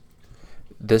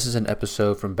This is an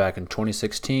episode from back in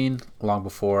 2016, long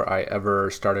before I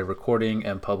ever started recording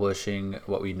and publishing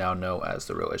what we now know as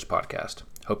the Real Age Podcast.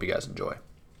 Hope you guys enjoy.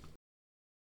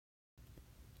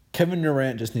 Kevin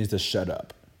Durant just needs to shut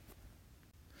up.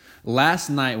 Last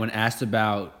night, when asked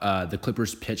about the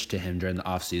Clippers' pitch to him during the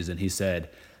offseason, he said,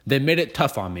 they made it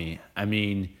tough on me. I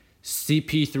mean,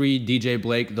 CP3, DJ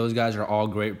Blake, those guys are all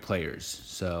great players.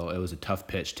 So it was a tough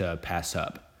pitch to pass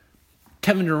up.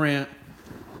 Kevin Durant,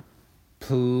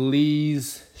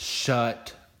 please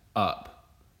shut up.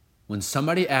 When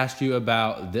somebody asks you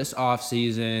about this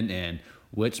offseason and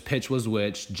which pitch was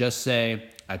which, just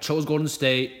say, I chose Golden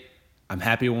State. I'm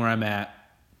happy where I'm at.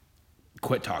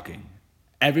 Quit talking.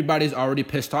 Everybody's already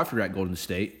pissed off you're at Golden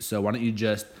State, so why don't you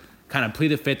just kind of plead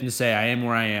the fifth and say, I am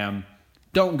where I am.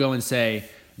 Don't go and say,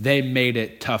 they made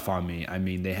it tough on me. I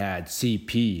mean, they had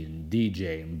CP and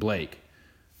DJ and Blake.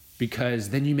 Because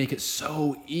then you make it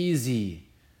so easy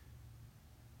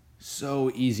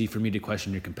for me to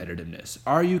question your competitiveness.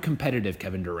 Are you competitive,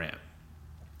 Kevin Durant?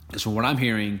 Because from what I'm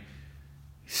hearing,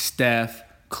 Steph,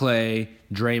 Clay,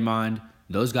 Draymond,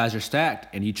 those guys are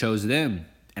stacked, and you chose them.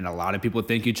 And a lot of people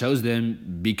think you chose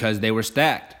them because they were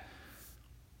stacked.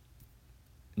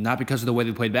 Not because of the way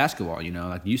they played basketball,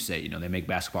 like you say, they make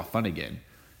basketball fun again.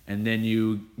 And then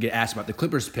you get asked about the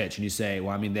Clippers pitch, and you say,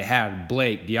 well, I mean, they had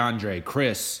Blake, DeAndre,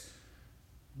 Chris,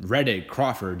 Redick,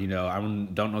 Crawford, I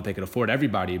don't know if they could afford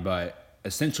everybody, but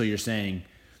essentially you're saying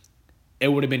it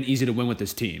would have been easy to win with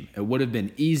this team. It would have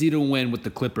been easy to win with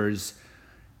the Clippers.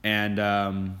 And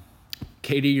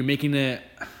KD, you're making it.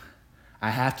 I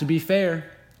have to be fair.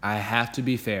 Because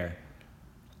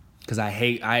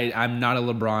I'm not a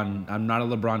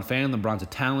LeBron fan. LeBron's a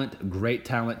talent, a great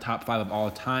talent, top 5 of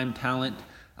all time talent.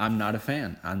 I'm not a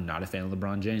fan. I'm not a fan of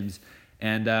LeBron James.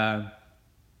 And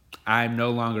I'm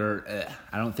no longer,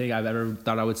 I don't think I've ever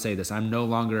thought I would say this. I'm no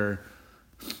longer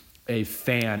a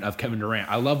fan of Kevin Durant.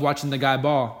 I love watching the guy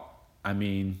ball. I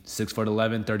mean,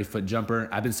 6'11", 30-foot jumper.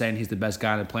 I've been saying he's the best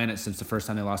guy on the planet since the first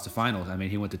time they lost the finals. I mean,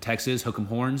 he went to Texas, hook 'em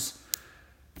horns.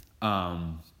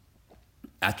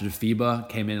 After the FIBA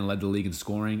came in and led the league in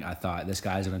scoring, I thought this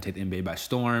guy's going to take the NBA by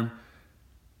storm.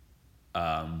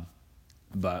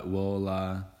 But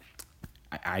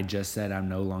I just said I'm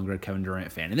no longer a Kevin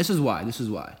Durant fan. And this is why.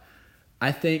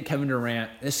 I think Kevin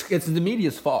Durant, it's the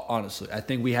media's fault, honestly. I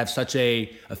think we have such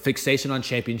a fixation on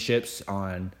championships,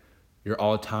 on your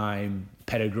all-time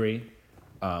pedigree,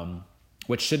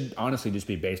 which should honestly just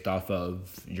be based off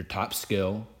of your top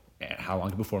skill and how long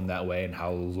you performed that way and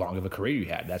how long of a career you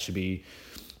had. That should be,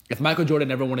 if Michael Jordan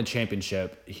never won a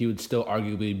championship, he would still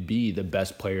arguably be the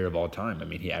best player of all time. I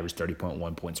mean, he averaged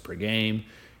 30.1 points per game,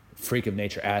 freak of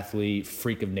nature athlete,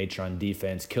 freak of nature on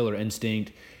defense, killer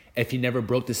instinct. If he never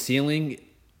broke the ceiling,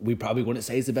 we probably wouldn't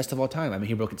say he's the best of all time. I mean,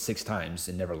 he broke it 6 times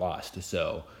and never lost.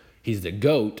 So he's the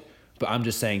GOAT, but I'm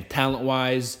just saying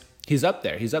talent-wise, he's up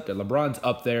there. LeBron's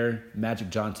up there. Magic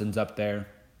Johnson's up there.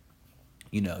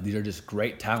 These are just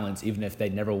great talents, even if they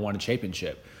never won a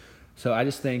championship. So I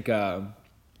just think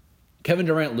Kevin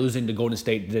Durant losing to Golden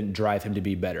State didn't drive him to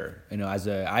be better.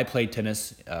 I played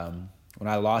tennis. When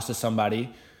I lost to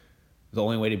somebody, the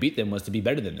only way to beat them was to be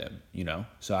better than them.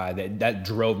 So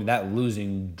that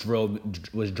losing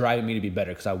was driving me to be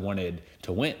better because I wanted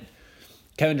to win.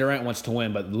 Kevin Durant wants to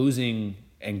win, but losing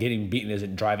and getting beaten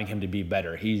isn't driving him to be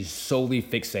better. He's solely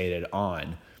fixated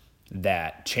on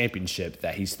that championship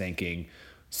that he's thinking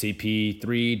CP3,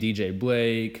 DJ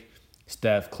Blake,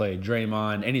 Steph, Clay,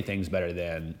 Draymond, anything's better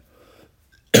than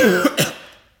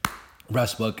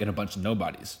Westbrook and a bunch of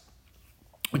nobodies,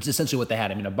 which is essentially what they had.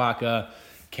 I mean, Ibaka,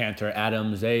 Cantor,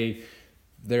 Adams,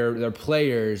 they're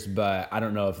players, but I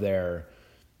don't know if they're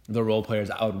the role players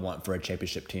I would want for a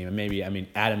championship team. And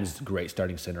Adams is a great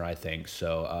starting center, I think.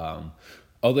 So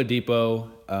Oladipo,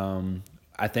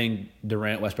 I think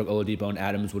Durant, Westbrook, Oladipo, and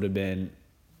Adams would have been,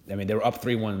 they were up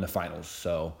 3-1 in the finals,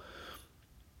 so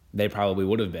they probably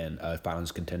would have been a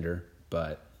finals contender,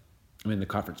 the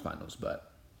conference finals,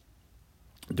 but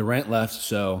Durant left,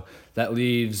 so that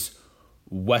leaves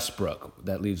Westbrook.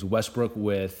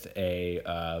 With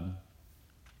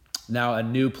now a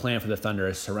new plan for the Thunder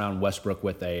is surround Westbrook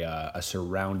with a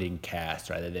surrounding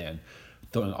cast rather than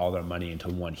throwing all their money into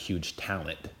one huge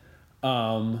talent.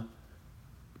 The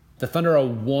Thunder are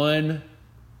one,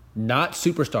 not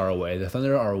superstar away. The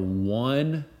Thunder are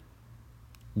one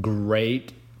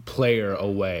great player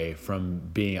away from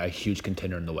being a huge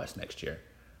contender in the West next year.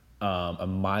 A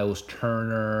Miles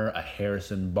Turner, a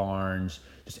Harrison Barnes,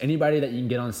 just anybody that you can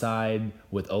get on side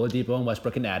with Oladipo and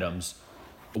Westbrook and Adams.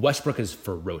 Westbrook is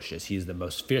ferocious. He's the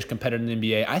most fierce competitor in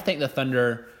the NBA. I think the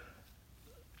Thunder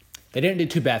They didn't do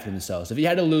too bad for themselves. If you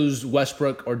had to lose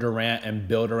Westbrook or Durant and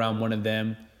build around one of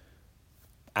them,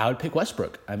 I would pick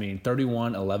Westbrook. I mean,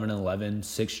 31, 11, 11,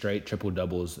 6 straight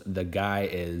triple-doubles. The guy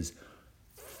is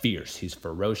fierce. He's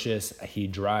ferocious. He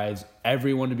drives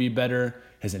everyone to be better.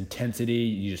 His intensity,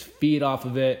 you just feed off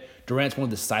of it. Durant's one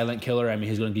of the silent killer. I mean,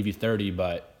 he's going to give you 30,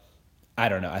 but I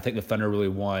don't know. I think the Thunder really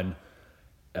won.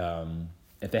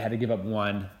 If they had to give up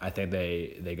one, I think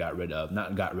they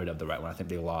not got rid of the right one. I think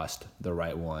they lost the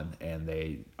right one, and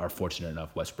they are fortunate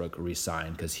enough Westbrook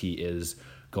re-signed because he is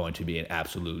going to be an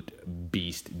absolute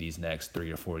beast these next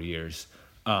 3 or 4 years.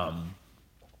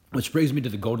 Which brings me to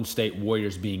the Golden State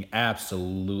Warriors being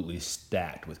absolutely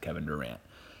stacked with Kevin Durant.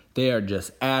 They are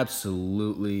just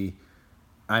absolutely,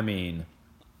 73-9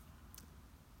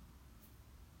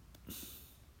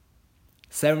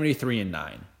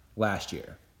 last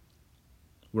year.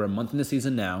 We're a month in the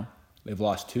season now. They've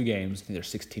lost 2 games. I think they're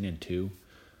 16-2,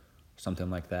 something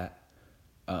like that.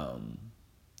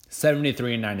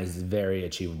 73-9 is very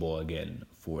achievable again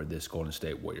for this Golden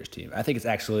State Warriors team. I think it's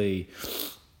actually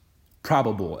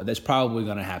probable. That's probably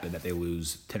going to happen that they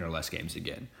lose 10 or less games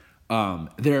again.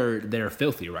 They're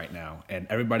filthy right now, and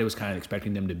everybody was kind of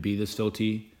expecting them to be this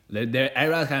filthy. Everybody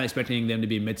was kind of expecting them to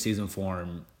be mid-season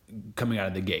form coming out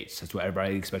of the gates. That's what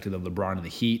everybody expected of LeBron and the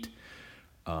Heat.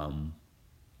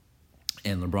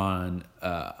 And LeBron,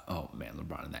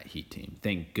 LeBron and that Heat team.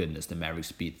 Thank goodness the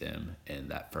Mavericks beat them in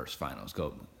that first finals.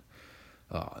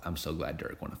 I'm so glad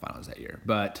Dirk won the finals that year.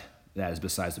 But that is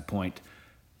besides the point.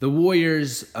 The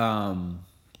Warriors,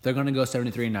 they're going to go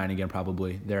 73-9 again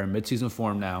probably. They're in midseason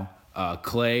form now.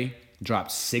 Clay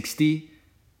dropped 60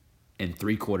 in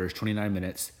 3 quarters, 29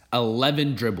 minutes.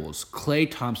 11 dribbles.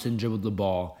 Klay Thompson dribbled the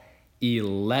ball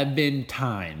 11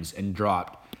 times and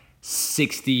dropped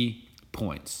 60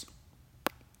 points.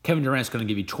 Kevin Durant's going to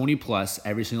give you 20-plus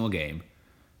every single game.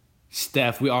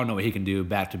 Steph, we all know what he can do,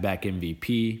 back-to-back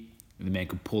MVP. The man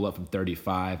can pull up from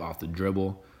 35 off the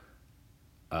dribble.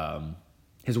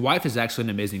 His wife is actually an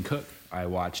amazing cook. I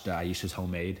watched Aisha's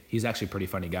Homemade. He's actually a pretty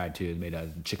funny guy, too. He made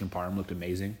a chicken parm, looked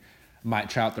amazing. Might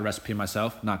try out the recipe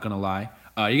myself, not going to lie.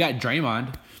 You got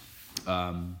Draymond.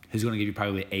 He's going to give you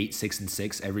probably 8, 6, and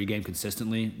 6 every game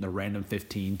consistently. The random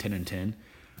 15, 10, and 10.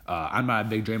 I'm not a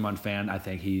big Draymond fan. I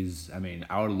think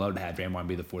I would love to have Draymond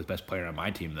be the 4th best player on my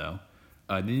team, though.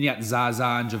 Then you got Zaza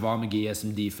and JaVale McGee as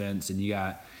some defense, and you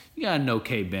got an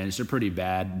okay bench. They're pretty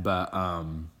bad, but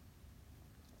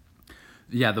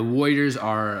the Warriors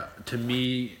are, to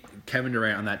me, Kevin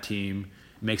Durant on that team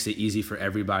makes it easy for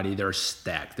everybody. They're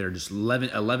stacked. They're just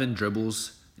 11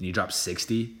 dribbles, and you drop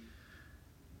 60.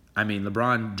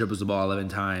 LeBron dribbles the ball 11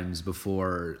 times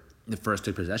before the first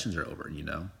 2 possessions are over,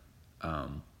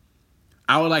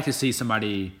 I would like to see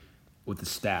somebody with a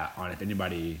stat on if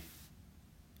anybody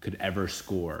could ever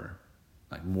score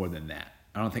more than that.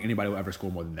 I don't think anybody will ever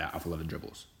score more than that off 11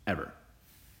 dribbles, ever.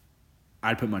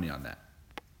 I'd put money on that.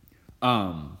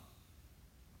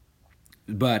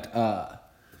 But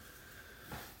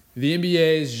the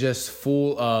NBA is just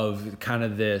full of kind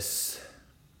of this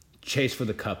chase for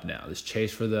the cup now, this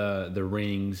chase for the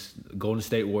rings. Golden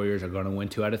State Warriors are going to win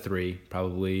 2 out of 3,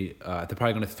 probably. They're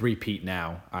probably going to three-peat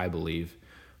now, I believe.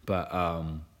 But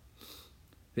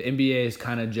the NBA is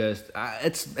kind of just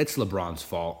it's LeBron's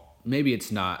fault. Maybe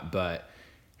it's not, but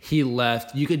he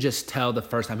left. You could just tell the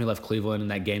first time he left Cleveland in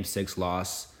that Game 6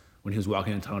 loss when he was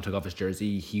walking in the tunnel and took off his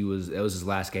jersey. It was his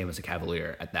last game as a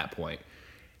Cavalier at that point.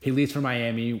 He leaves for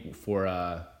Miami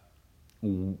for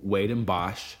Wade and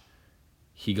Bosh.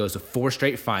 He goes to 4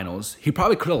 straight finals. He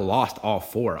probably could have lost all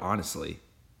 4, honestly.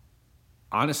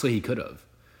 Honestly, he could have.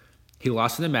 He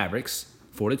lost to the Mavericks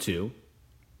 4-2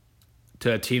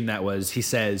 to a team that was, he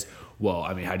says, well,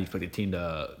 how do you expect a team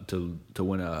to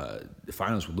win the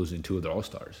finals with losing 2 of their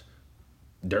All-Stars?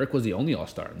 Dirk was the only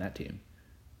All-Star in that team.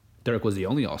 Dirk was the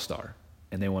only All-Star,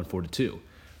 and they won 4-2.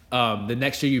 The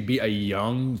next year, you beat a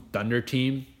young Thunder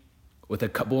team with a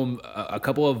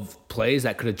couple of plays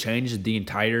that could have changed the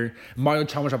entire. Mario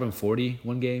Chalmers dropping 40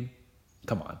 one game.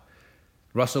 Come on.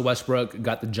 Russell Westbrook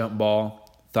got the jump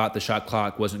ball, thought the shot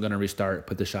clock wasn't going to restart,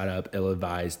 put the shot up,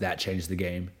 ill-advised. That changed the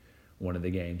game, one of the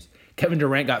games. Kevin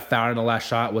Durant got fouled in the last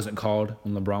shot, wasn't called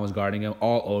when LeBron was guarding him.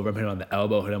 All over him, hit him on the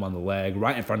elbow, hit him on the leg,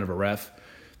 right in front of a ref.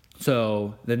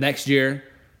 So the next year,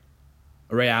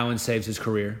 Ray Allen saves his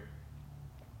career.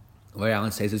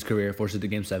 Forces it to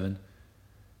Game 7.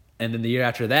 And then the year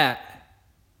after that,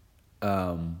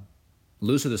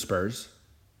 lose to the Spurs.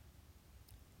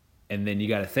 And then you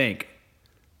got to think,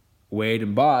 Wade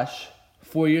and Bosh,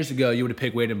 4 years ago, you would have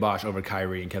picked Wade and Bosh over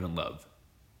Kyrie and Kevin Love.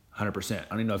 100%. I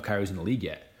don't even know if Kyrie's in the league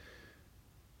yet.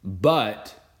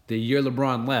 But The year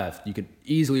LeBron left, you could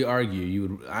easily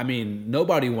argue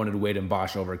nobody wanted Wade and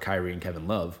Bosh over Kyrie and Kevin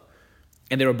Love.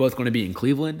 And they were both going to be in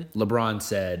Cleveland. LeBron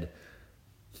said,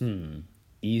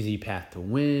 easy path to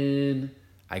win.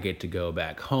 I get to go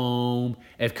back home.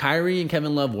 If Kyrie and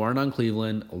Kevin Love weren't on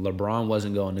Cleveland, LeBron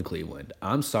wasn't going to Cleveland.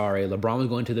 I'm sorry. LeBron was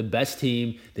going to the best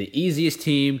team, the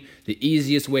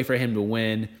easiest way for him to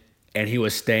win, and he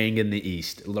was staying in the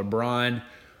East. LeBron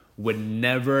would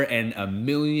never in a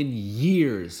million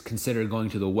years consider going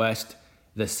to the West.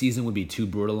 The season would be too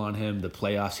brutal on him. The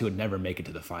playoffs, he would never make it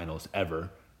to the finals ever.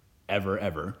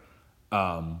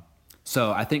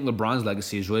 So I think LeBron's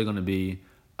legacy is really going to be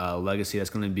a legacy that's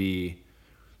going to be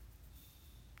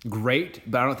great,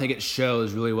 but I don't think it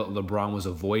shows really what LeBron was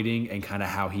avoiding and kind of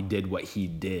how he did what he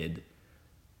did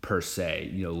per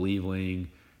se. Leaving,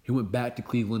 he went back to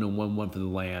Cleveland and won one for the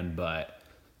land, but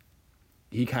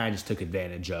he kind of just took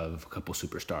advantage of a couple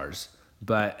superstars.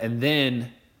 And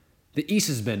then the East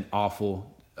has been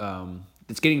awful.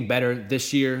 It's getting better.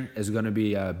 This year is going to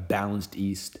be a balanced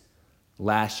East.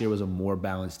 Last year was a more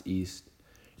balanced East.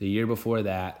 The year before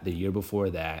that, and the year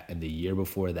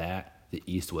before that, the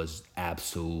East was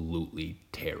absolutely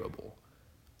terrible.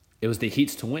 It was the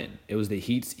Heat's to win. It was the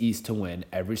Heat's East to win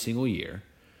every single year.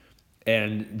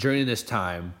 And during this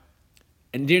time,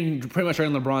 and pretty much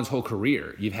during LeBron's whole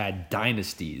career, you've had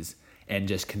dynasties and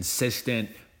just consistent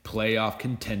playoff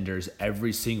contenders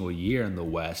every single year in the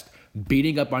West,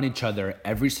 beating up on each other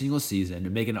every single season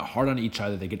and making it hard on each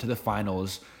other. They get to the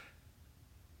finals,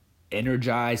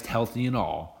 energized, healthy, and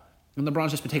all. And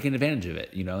LeBron's just been taking advantage of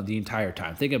it, the entire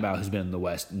time. Think about who's been in the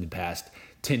West in the past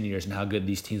 10 years and how good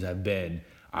these teams have been,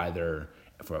 either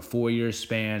for a 4-year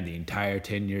span, the entire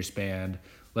 10-year span.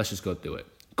 Let's just go through it.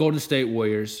 Golden State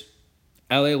Warriors,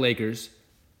 LA Lakers,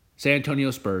 San Antonio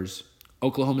Spurs,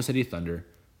 Oklahoma City Thunder,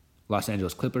 Los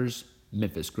Angeles Clippers,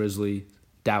 Memphis Grizzlies,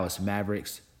 Dallas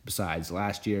Mavericks, besides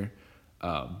last year,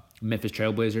 Memphis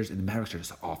Trailblazers, and the Mavericks are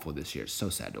just awful this year. It's so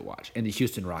sad to watch. And the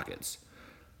Houston Rockets.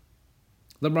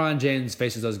 LeBron James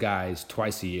faces those guys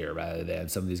twice a year rather than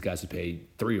some of these guys who pay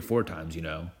 3 or 4 times,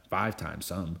 5 times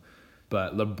some.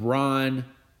 But LeBron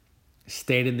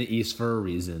stayed in the East for a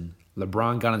reason.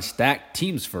 LeBron got on stacked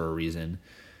teams for a reason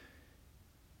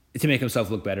to make himself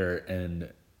look better in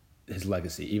his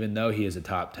legacy. Even though he is a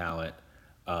top talent,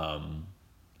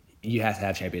 you have to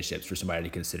have championships for somebody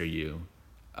to consider you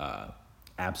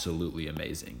absolutely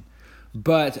amazing.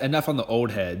 But enough on the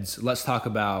old heads. Let's talk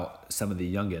about some of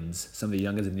the youngins in the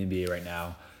NBA right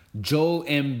now. Joel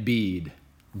Embiid,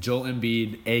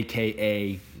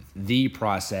 a.k.a. The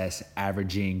Process,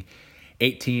 averaging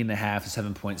 18.5 to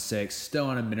 7.6, still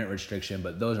on a minute restriction,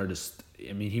 but those are just,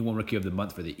 he won Rookie of the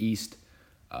Month for the East.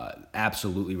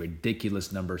 Absolutely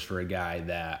ridiculous numbers for a guy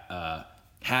that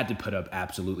had to put up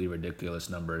absolutely ridiculous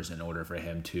numbers in order for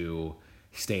him to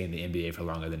stay in the NBA for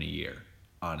longer than a year,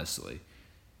 honestly.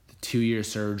 2-year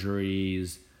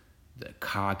surgeries, the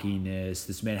cockiness.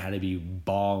 This man had to be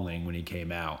bawling when he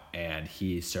came out, and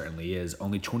he certainly is.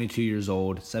 Only 22 years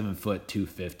old, 7 foot,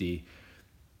 250.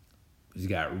 He's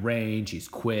got range. He's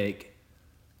quick.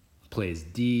 Plays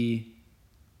D.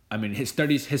 His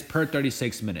per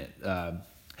 36 minute.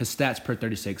 His stats per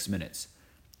 36 minutes: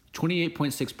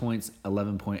 28.6 points,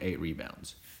 11.8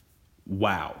 rebounds.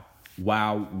 Wow.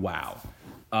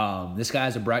 This guy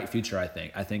has a bright future, I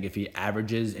think. I think if he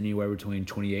averages anywhere between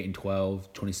 28 and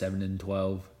 12, 27 and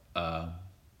 12,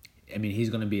 he's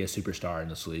going to be a superstar in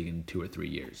this league in 2 or 3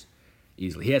 years,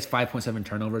 easily. He has 5.7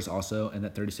 turnovers also in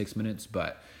that 36 minutes,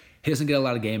 but he doesn't get a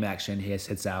lot of game action. He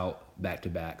hits out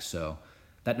back-to-back, so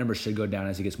that number should go down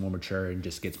as he gets more mature and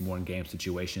just gets more in game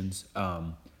situations.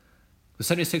 The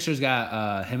 76ers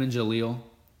got him and Jaleel.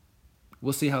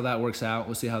 We'll see how that works out.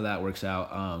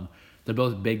 They're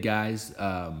both big guys.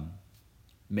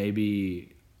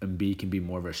 Maybe Embiid can be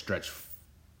more of a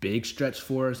big stretch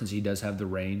for since he does have the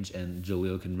range, and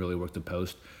Jaleel can really work the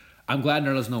post. I'm glad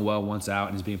Nerlens Noel wants out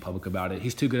and is being public about it.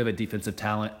 He's too good of a defensive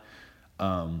talent.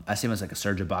 I see him as like a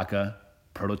Serge Ibaka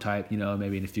prototype.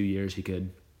 Maybe in a few years he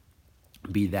could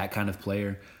be that kind of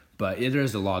player. But there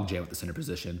is a logjam with the center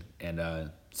position, and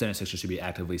 76ers should be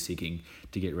actively seeking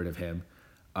to get rid of him.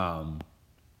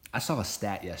 I saw a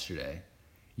stat yesterday.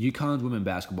 UConn's women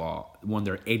basketball won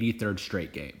their 83rd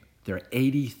straight game.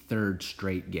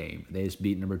 They just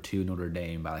beat number 2 Notre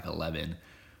Dame by like 11.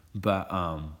 But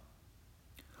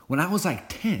when I was like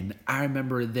 10, I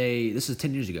remember this is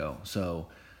 10 years ago, so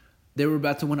they were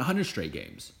about to win 100 straight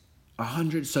games.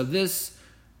 100. So this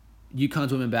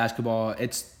UConn's women basketball,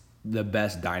 it's the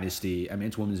best dynasty.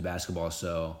 It's women's basketball,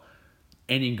 so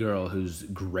any girl who's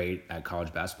great at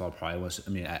college basketball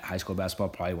at high school basketball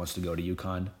probably wants to go to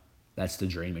UConn. That's the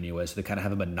dream anyway. So they kind of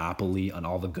have a monopoly on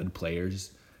all the good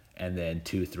players, and then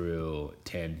 2 through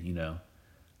 10,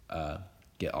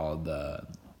 get all the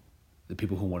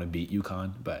people who want to beat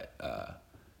UConn. But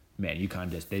man,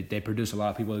 UConn just they produce a lot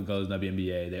of people that go to the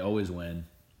WNBA. They always win.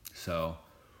 So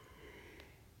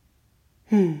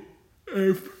early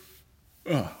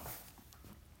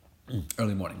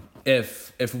morning.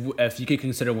 If you could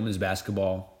consider women's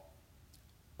basketball,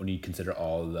 when you consider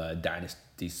all the dynasty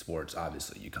sports,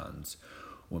 obviously UConn's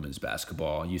women's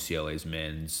basketball, UCLA's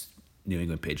men's, New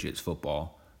England Patriots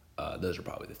football, those are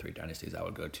probably the 3 dynasties I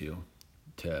would go to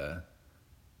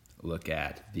look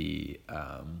at the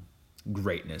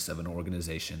greatness of an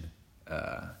organization.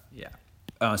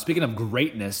 Speaking of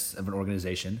greatness of an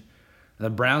organization,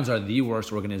 the Browns are the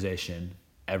worst organization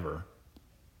ever.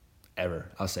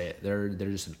 I'll say it. They're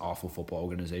just an awful football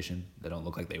organization. They don't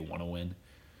look like they want to win.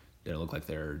 They don't look like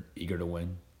they're eager to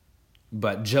win.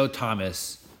 But Joe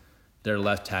Thomas, their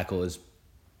left tackle, is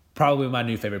probably my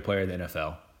new favorite player in the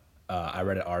NFL. I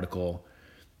read an article.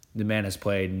 The man has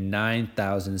played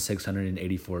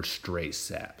 9,684 straight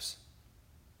snaps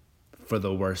for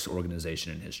the worst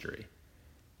organization in history.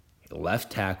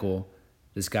 Left tackle.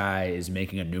 This guy is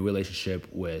making a new relationship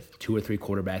with 2 or 3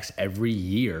 quarterbacks every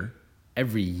year.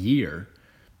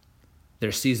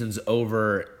 Their season's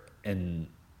over in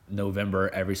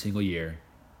November every single year,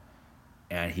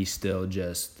 and he still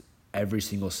just every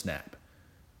single snap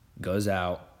goes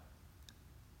out,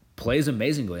 plays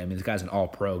amazingly. I mean, this guy's an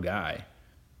all-pro guy,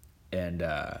 and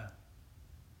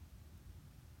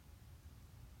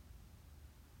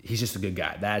he's just a good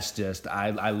guy. That's just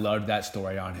I love that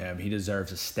story on him. He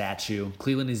deserves a statue.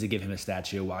 Cleveland needs to give him a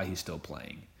statue while he's still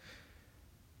playing.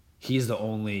 He's the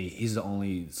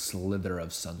only slither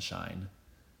of sunshine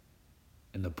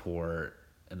in the poor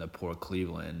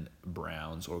Cleveland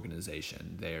Browns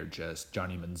organization. They're just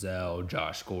Johnny Manziel,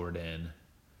 Josh Gordon.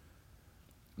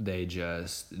 They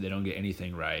don't get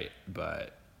anything right,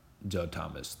 but Joe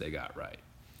Thomas they got right.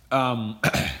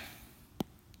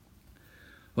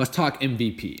 Let's talk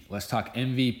MVP. Let's talk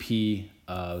MVP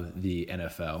of the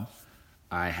NFL.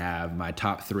 I have my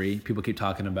top 3. People keep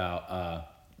talking about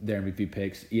their MVP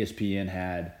picks. ESPN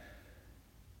had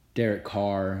Derek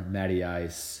Carr, Matty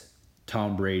Ice,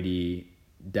 Tom Brady,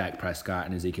 Dak Prescott,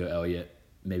 and Ezekiel Elliott.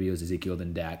 Maybe it was Ezekiel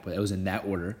then Dak, but it was in that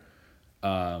order.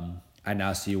 I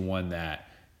now see one that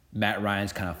Matt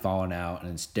Ryan's kind of fallen out,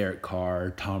 and it's Derek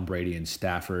Carr, Tom Brady, and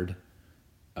Stafford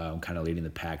kind of leading the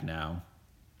pack now.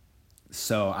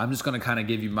 So I'm just going to kind of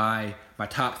give you my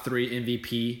top 3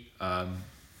 MVP,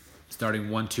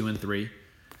 starting 1, 2, and 3.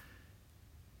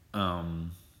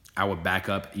 I would back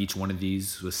up each one of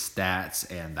these with stats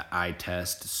and the eye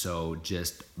test, so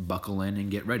just buckle in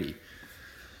and get ready.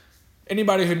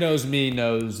 Anybody who knows me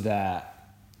knows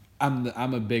that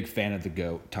I'm a big fan of the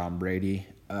GOAT, Tom Brady.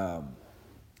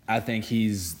 I think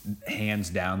he's hands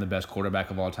down the best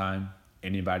quarterback of all time.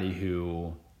 Anybody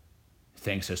who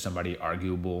thinks there's somebody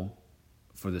arguable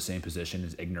for the same position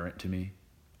is ignorant to me.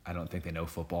 I don't think they know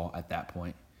football at that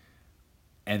point.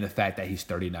 And the fact that he's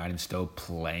 39 and still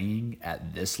playing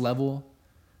at this level,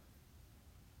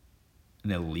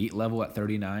 an elite level at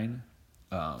 39,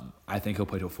 I think he'll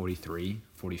play till 43,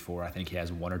 44. I think he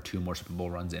has 1 or 2 more Super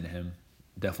Bowl runs in him.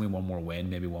 Definitely 1 more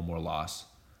win, maybe 1 more loss.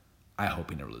 I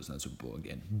hope he never loses that Super Bowl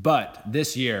again. But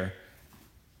this year,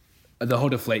 the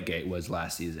whole Deflategate was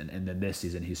last season, and then this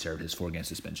season he served his 4-game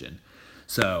suspension.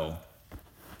 So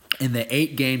in the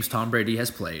 8 games Tom Brady has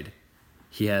played,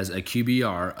 he has a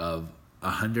QBR of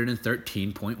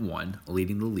 113.1,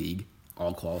 leading the league,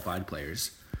 all qualified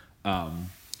players.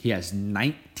 He has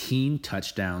 19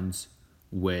 touchdowns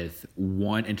with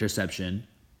 1 interception,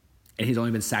 and he's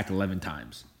only been sacked 11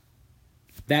 times.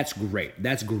 That's great.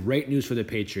 That's great news for the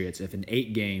Patriots if in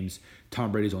 8 games,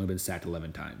 Tom Brady's only been sacked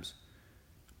 11 times.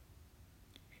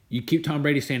 You keep Tom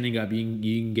Brady standing up, you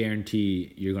can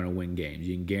guarantee you're going to win games.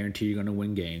 You can guarantee you're going to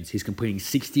win games. He's completing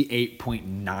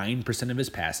 68.9% of his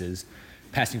passes,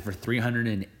 passing for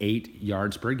 308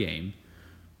 yards per game.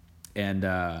 And,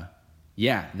 the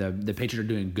Patriots are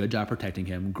doing a good job protecting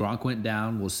him. Gronk went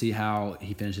down. We'll see how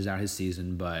he finishes out his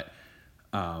season. But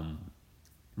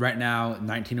right now,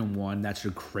 19-1, that's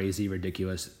a crazy,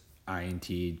 ridiculous INT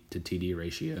to TD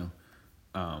ratio.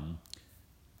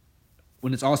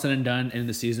 When it's all said and done in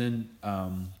the season,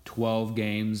 12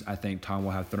 games, I think Tom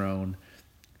will have thrown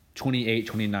 28,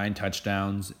 29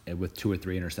 touchdowns with 2 or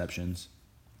 3 interceptions.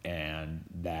 And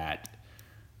that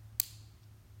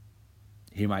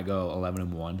he might go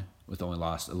 11-1 with a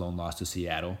lone loss to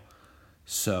Seattle.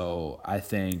 So I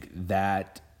think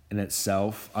that in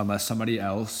itself, unless somebody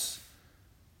else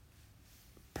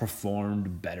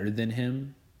performed better than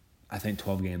him, I think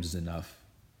 12 games is enough,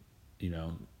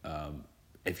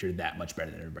 if you're that much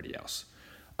better than everybody else.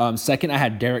 Second, I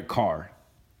had Derek Carr.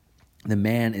 The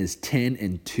man is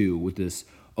 10-2 with this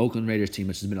Oakland Raiders team,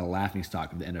 which has been a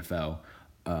laughingstock of the NFL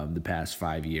the past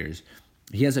 5 years.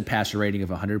 He has a passer rating of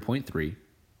 100.3.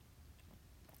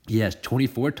 He has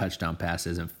 24 touchdown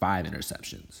passes and 5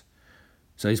 interceptions.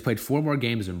 So he's played 4 more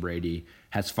games than Brady,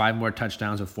 has 5 more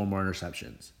touchdowns and 4 more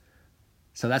interceptions.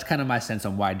 So that's kind of my sense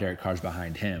on why Derek Carr's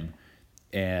behind him.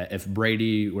 If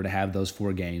Brady were to have those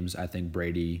 4 games, I think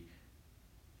Brady,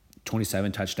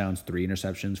 27 touchdowns, 3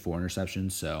 interceptions, 4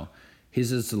 interceptions. So he's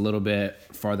just a little bit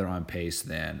farther on pace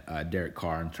than Derek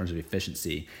Carr in terms of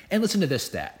efficiency. And listen to this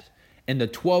stat. In the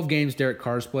 12 games Derek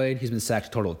Carr's played, he's been sacked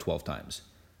a total of 12 times.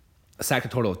 Sacked a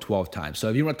total of 12 times. So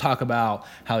if you want to talk about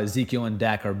how Ezekiel and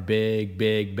Dak are big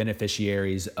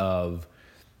beneficiaries of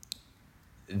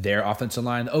their offensive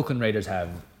line, the Oakland Raiders have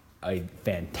a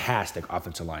fantastic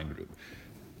offensive line group.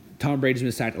 Tom Brady's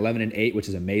been sacked 11-8, which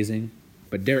is amazing.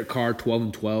 But Derek Carr,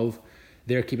 12-12,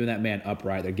 they're keeping that man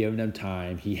upright. They're giving him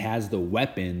time. He has the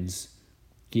weapons.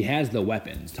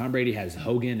 Tom Brady has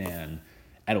Hogan and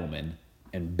Edelman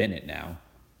and Bennett now.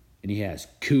 And he has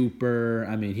Cooper.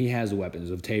 I mean, he has the weapons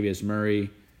of Latavius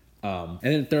Murray. And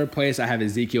then third place, I have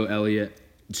Ezekiel Elliott,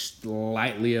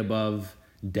 slightly above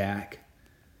Dak.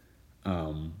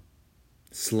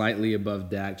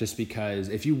 Just because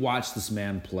if you watch this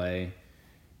man play,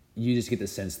 you just get the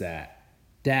sense that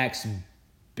Dak's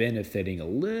benefiting a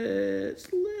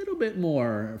little bit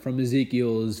more from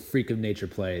Ezekiel's freak of nature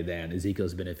play than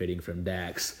Ezekiel's benefiting from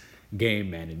Dak's game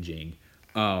managing.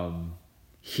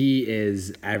 He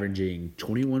is averaging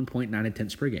 21.9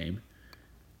 attempts per game,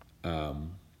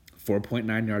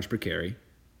 4.9 yards per carry.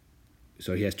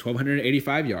 So he has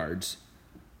 1,285 yards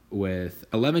with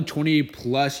 11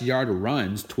 20-plus yard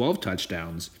runs, 12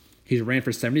 touchdowns. He's ran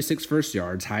for 76 first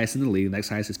yards, highest in the league. The next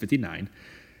highest is 59.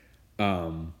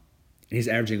 He's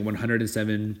averaging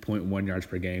 107.1 yards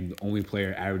per game, the only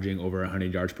player averaging over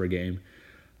 100 yards per game.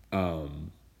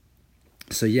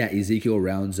 So, yeah, Ezekiel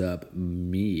rounds up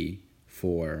me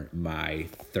for my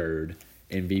third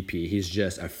MVP. He's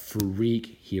just a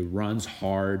freak. He runs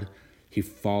hard. He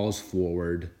falls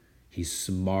forward. He's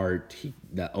smart.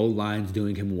 The O-line's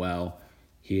doing him well.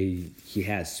 He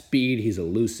has speed. He's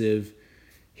elusive.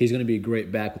 He's going to be a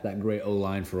great back with that great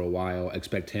O-line for a while.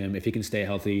 Expect him, if he can stay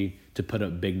healthy, to put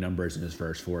up big numbers in his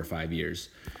first 4 or 5 years.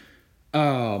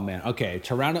 Oh, man. Okay,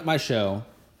 to round up my show,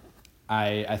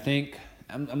 I think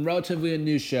I'm relatively a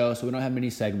new show, so we don't have many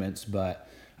segments, but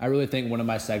I really think one of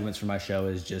my segments for my show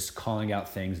is just calling out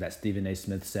things that Stephen A.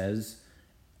 Smith says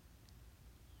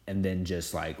and then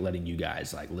just letting you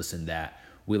guys listen that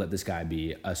we let this guy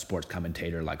be a sports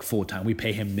commentator full time. We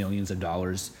pay him millions of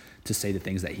dollars to say the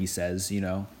things that he says,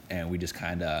 and we just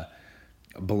kind of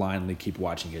blindly keep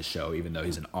watching his show even though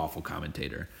he's an awful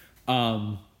commentator.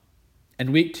 In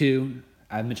week 2,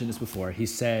 I mentioned this before, he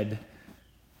said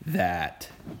that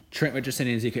Trent Richardson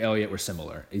and Ezekiel Elliott were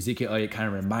similar. Ezekiel Elliott kind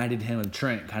of reminded him of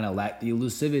Trent, kind of lacked the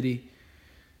elusivity.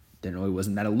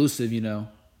 Wasn't that elusive,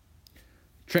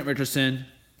 Trent Richardson,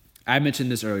 I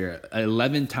mentioned this earlier,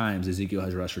 11 times Ezekiel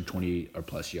has rushed for 20 or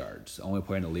plus yards. The only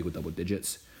player in the league with double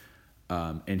digits.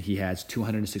 And he has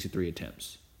 263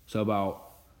 attempts. So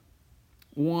about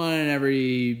 1 in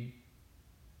every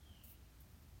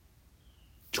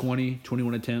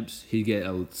 21 attempts, he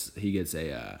gets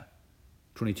a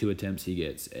 22 attempts, he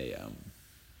gets a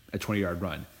 20-yard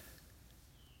run.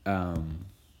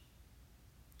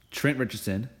 Trent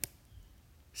Richardson,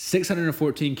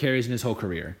 614 carries in his whole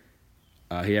career.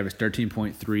 He averaged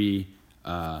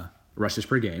 13.3 rushes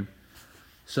per game.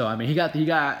 So I mean, he got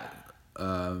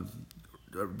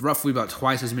roughly about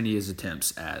twice as many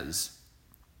attempts as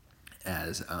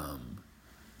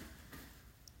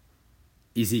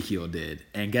Ezekiel did.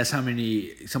 And guess how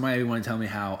many? Somebody want to tell me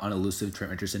how unelusive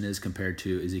Trent Richardson is compared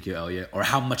to Ezekiel Elliott, or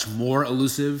how much more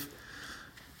elusive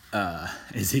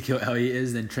Ezekiel Elliott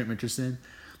is than Trent Richardson?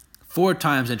 4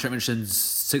 times in Trent Richardson's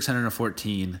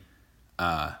 614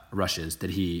 rushes did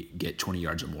he get 20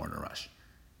 yards or more in a rush.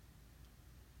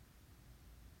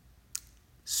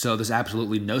 So there's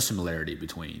absolutely no similarity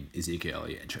between Ezekiel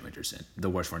Elliott and Trent Richardson, the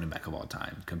worst running back of all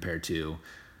time, compared to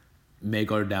may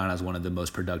go down as one of the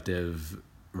most productive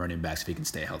running backs if he can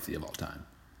stay healthy of all time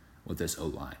with this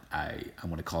O-line. I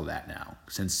want to call that now.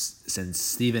 Since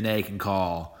Stephen A. can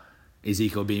call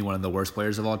Ezekiel being one of the worst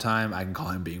players of all time, I can call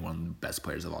him being one of the best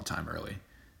players of all time early.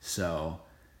 So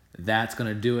that's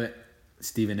going to do it.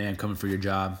 Stephen A., I'm coming for your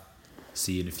job.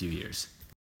 See you in a few years.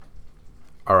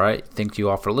 All right. Thank you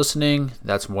all for listening.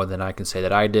 That's more than I can say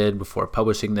that I did before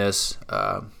publishing this.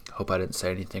 Hope I didn't say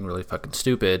anything really fucking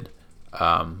stupid.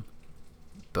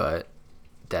 But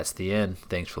that's the end.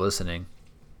 Thanks for listening.